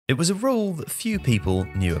It was a rule that few people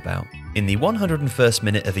knew about. In the 101st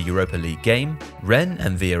minute of a Europa League game, Rennes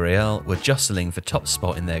and Villarreal were jostling for top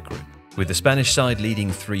spot in their group. With the Spanish side leading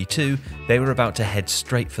 3-2, they were about to head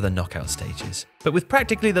straight for the knockout stages. But with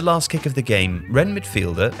practically the last kick of the game, Rennes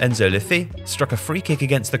midfielder Enzo Lefebvre struck a free kick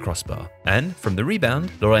against the crossbar. And, from the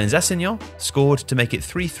rebound, Laurent Zassignon scored to make it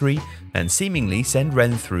 3-3 and seemingly send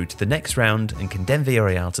Rennes through to the next round and condemn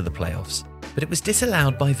Villarreal to the playoffs. But it was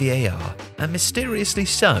disallowed by VAR, and mysteriously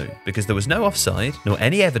so, because there was no offside nor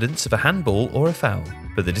any evidence of a handball or a foul.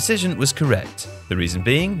 But the decision was correct, the reason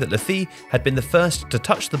being that Lefebvre had been the first to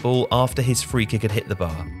touch the ball after his free kick had hit the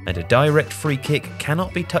bar, and a direct free kick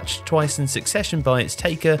cannot be touched twice in succession by its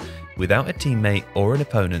taker without a teammate or an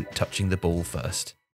opponent touching the ball first.